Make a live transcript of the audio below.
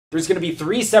There's going to be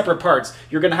three separate parts.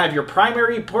 You're going to have your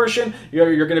primary portion,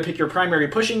 you're going to pick your primary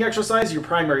pushing exercise, your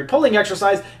primary pulling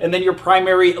exercise, and then your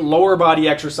primary lower body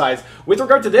exercise. With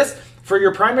regard to this, for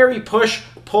your primary push,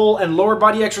 pull, and lower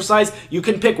body exercise, you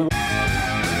can pick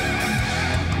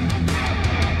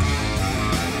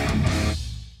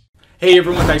Hey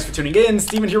everyone, thanks for tuning in.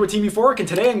 Steven here with Team Euphoric, and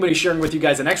today I'm going to be sharing with you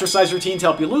guys an exercise routine to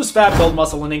help you lose fat, build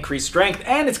muscle, and increase strength,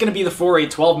 and it's going to be the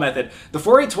 4-8-12 method. The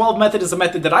 4-8-12 method is a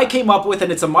method that I came up with,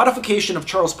 and it's a modification of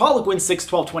Chares Poliquin's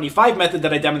 6-12-25 method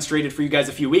that I demonstrated for you guys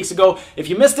a few weeks ago. If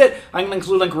you missed it, I'm going to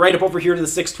include a link right up over here to the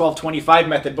 6-12-25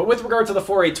 method. But with regard to the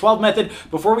 4-8-12 method,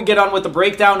 before we get on with the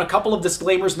breakdown, a couple of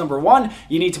disclaimers. Number one,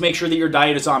 you need to make sure that your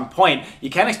diet is on point. You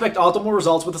can't expect optimal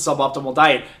results with a suboptimal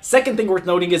diet. Second thing worth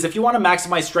noting is if you want to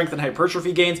maximize strength and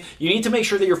hypertrophy gains, you need to make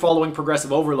sure that you're following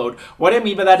progressive overload. What I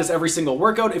mean by that is every single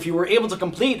workout, if you were able to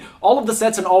complete all of the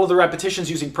sets and all of the repetitions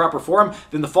using proper form,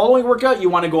 then the following workout, you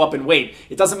want to go up in weight.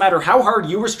 It doesn't matter how hard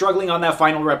you were struggling on that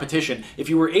final repetition. If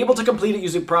you were able to complete it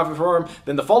using proper form,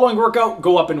 then the following workout,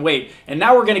 go up in weight. And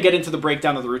now we're going to get into the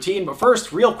breakdown of the routine. But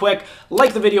first, real quick,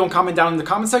 like the video and comment down in the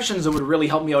comment sections. It would really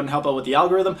help me out and help out with the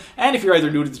algorithm. And if you're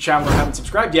either new to the channel or haven't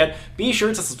subscribed yet, be sure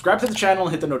to subscribe to the channel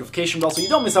and hit the notification bell so you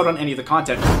don't miss out on any of the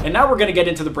content. And now we're going to get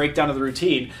into the breakdown of the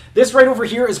routine. This right over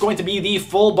here is going to be the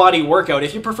full body workout.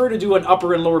 If you prefer to do an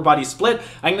upper and lower body split,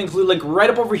 I'm going to include a link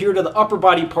right up over here to the upper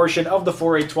body portion of the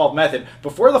 4-8-12 method.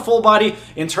 Before the full body,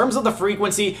 in terms of the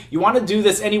frequency, you want to do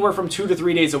this anywhere from 2 to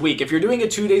 3 days a week. If you're doing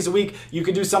it 2 days a week, you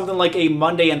can do something like a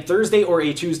Monday and Thursday or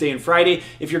a Tuesday and Friday.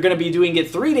 If you're going to be doing it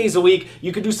 3 days a week,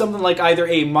 you could do something like either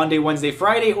a Monday, Wednesday,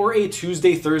 Friday, or a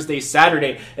Tuesday, Thursday,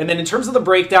 Saturday. And then in terms of the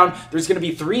breakdown, there's going to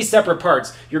be three separate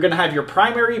parts. You're going to have your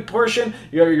primary portion,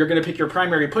 you're going to pick your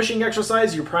primary pushing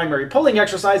exercise, your primary pulling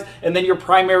exercise, and then your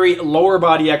primary lower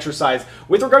body exercise.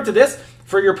 With regard to this,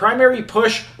 for your primary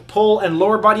push, pull, and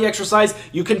lower body exercise,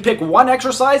 you can pick one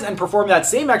exercise and perform that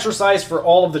same exercise for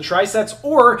all of the triceps,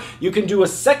 or you can do a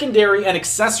secondary and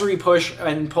accessory push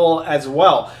and pull as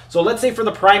well. So let's say for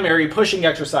the primary pushing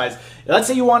exercise, let's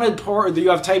say you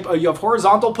have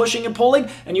horizontal pushing and pulling,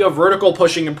 and you have vertical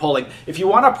pushing and pulling. If you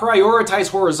want to prioritize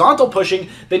horizontal pushing,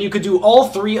 then you could do all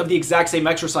three of the exact same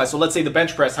exercise. So let's say the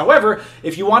bench press. However,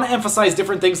 if you want to emphasize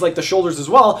different things like the shoulders as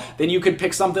well, then you could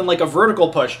pick something like a vertical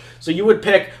push. So you would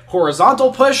pick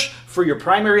horizontal push for your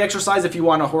primary exercise if you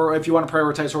want to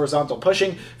prioritize horizontal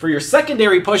pushing. For your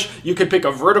secondary push, you could pick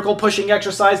a vertical pushing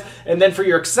exercise, and then for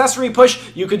your accessory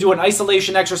push, you could do an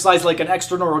isolation exercise like an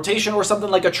external rotation or something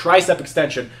like a tricep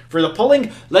extension. For the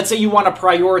pulling, let's say you want to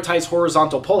prioritize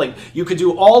horizontal pulling. You could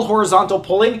do all horizontal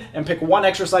pulling and pick one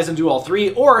exercise and do all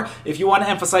three, or if you want to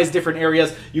emphasize different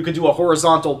areas, you could do a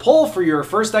horizontal pull for your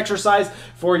first exercise.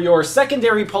 For your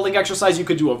secondary pulling exercise, you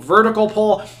could do a vertical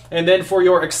pull, and then for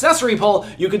your accessory pull,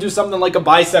 you could do something like a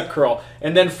bicep curl.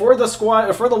 And then for the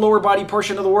squat, for the lower body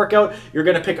portion of the workout, you're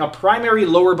going to pick a primary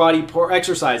lower body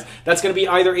exercise. That's going to be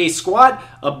either a squat,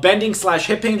 a bending /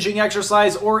 hip hinging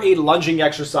exercise, or a lunging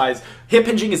exercise. Hip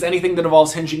hinging is anything that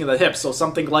involves hinging of the hips, so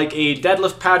something like a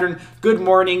deadlift pattern, good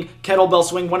morning, kettlebell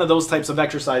swing, one of those types of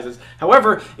exercises.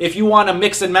 However, if you want to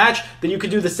mix and match, then you could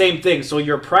do the same thing. So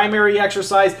your primary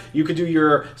exercise, you could do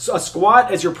a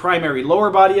squat as your primary lower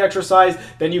body exercise,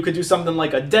 then you could do something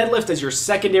like a deadlift as your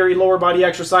secondary lower body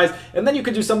exercise, and then you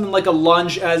could do something like a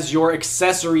lunge as your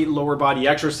accessory lower body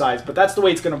exercise. But that's the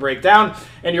way it's going to break down,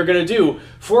 and you're going to do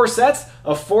 4 sets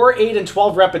of 4, 8, and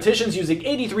 12 repetitions using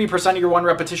 83% of your 1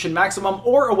 repetition maximum,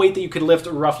 or a weight that you could lift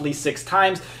roughly 6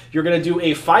 times. You're going to do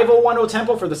a 5:01:0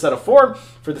 tempo for the set of 4.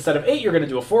 For the set of 8, you're going to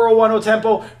do a 4:01:0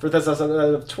 tempo. For the set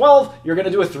of 12, you're going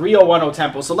to do a 3:01:0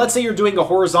 tempo. So let's say you're doing a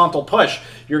horizontal push.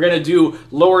 You're going to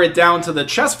lower it down to the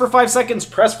chest for 5 seconds,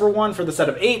 press for 1 for the set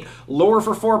of 8, lower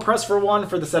for 4, press for 1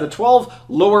 for the set of 12,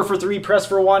 lower for 3, press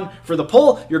for 1. For the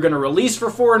pull, you're going to release for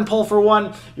 4 and pull for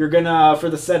 1. You're going to, for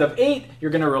the set of 8,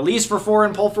 you're going to release for 4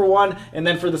 and pull for 1. And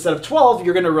then for the set of 12,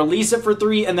 you're going to release it for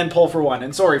 3 and then pull for 1.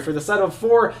 And sorry, for the set of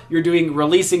 4, you're doing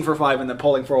releasing for 5 and then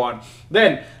pulling for 1.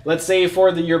 Then, let's say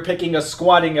you're picking a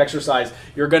squatting exercise.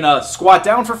 You're going to squat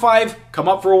down for 5, come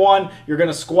up for 1. You're going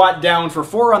to squat down for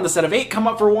 4 on the set of 8, come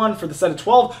up for 1. For the set of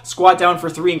 12, squat down for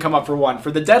 3 and come up for 1.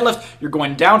 For the deadlift, you're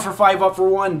going down for 5, up for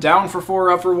 1, down for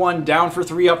 4, up for 1, down for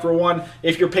 3, up for 1.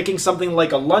 If you're picking something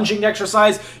like a lunging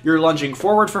exercise, you're lunging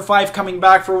forward for 5, coming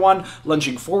back for 1,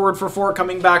 lunging forward for 4,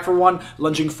 coming back for 1,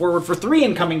 lunging forward for 3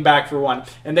 and coming back for 1.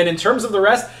 And then in terms of the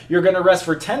rest, you're going to rest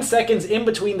for 10 seconds in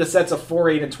between the sets of 4,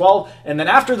 8, and 12. And then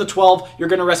after the 12, you're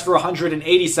going to rest for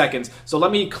 180 seconds. So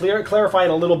let me clarify it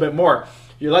a little bit more.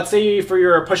 Let's say for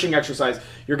your pushing exercise,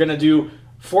 you're going to do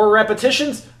 4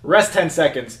 repetitions, rest 10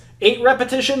 seconds. 8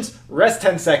 repetitions, rest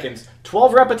 10 seconds.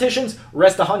 12 repetitions,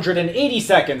 rest 180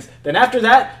 seconds. Then after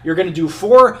that, you're going to do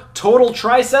 4 total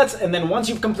trisets, and then once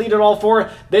you've completed all 4,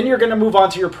 then you're going to move on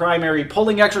to your primary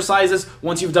pulling exercises.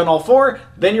 Once you've done all 4,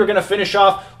 then you're going to finish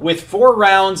off with 4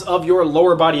 rounds of your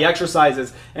lower body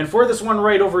exercises. And for this one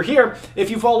right over here, if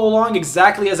you follow along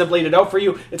exactly as I've laid it out for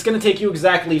you, it's going to take you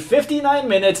exactly 59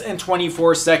 minutes and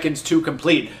 24 seconds to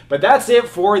complete. But that's it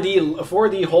for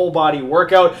the whole body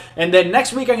workout. And then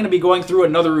next week, I'm going to be going through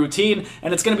another routine,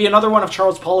 and it's going to be another one of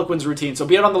Chares Poliquin's routine. So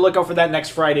be on the lookout for that next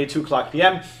Friday, 2 o'clock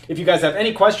p.m. If you guys have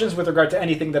any questions with regard to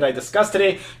anything that I discussed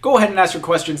today, go ahead and ask your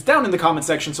questions down in the comment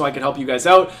section so I can help you guys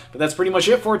out. But that's pretty much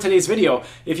it for today's video.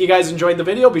 If you guys enjoyed the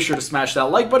video, be sure to smash that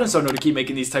like button so I know to keep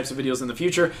making these types of videos in the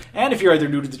future. And if you're either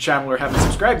new to the channel or haven't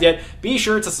subscribed yet, be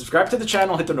sure to subscribe to the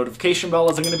channel, hit the notification bell,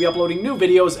 as I'm going to be uploading new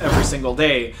videos every single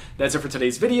day. That's it for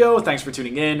today's video. Thanks for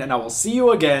tuning in, and I will see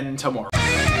you again tomorrow.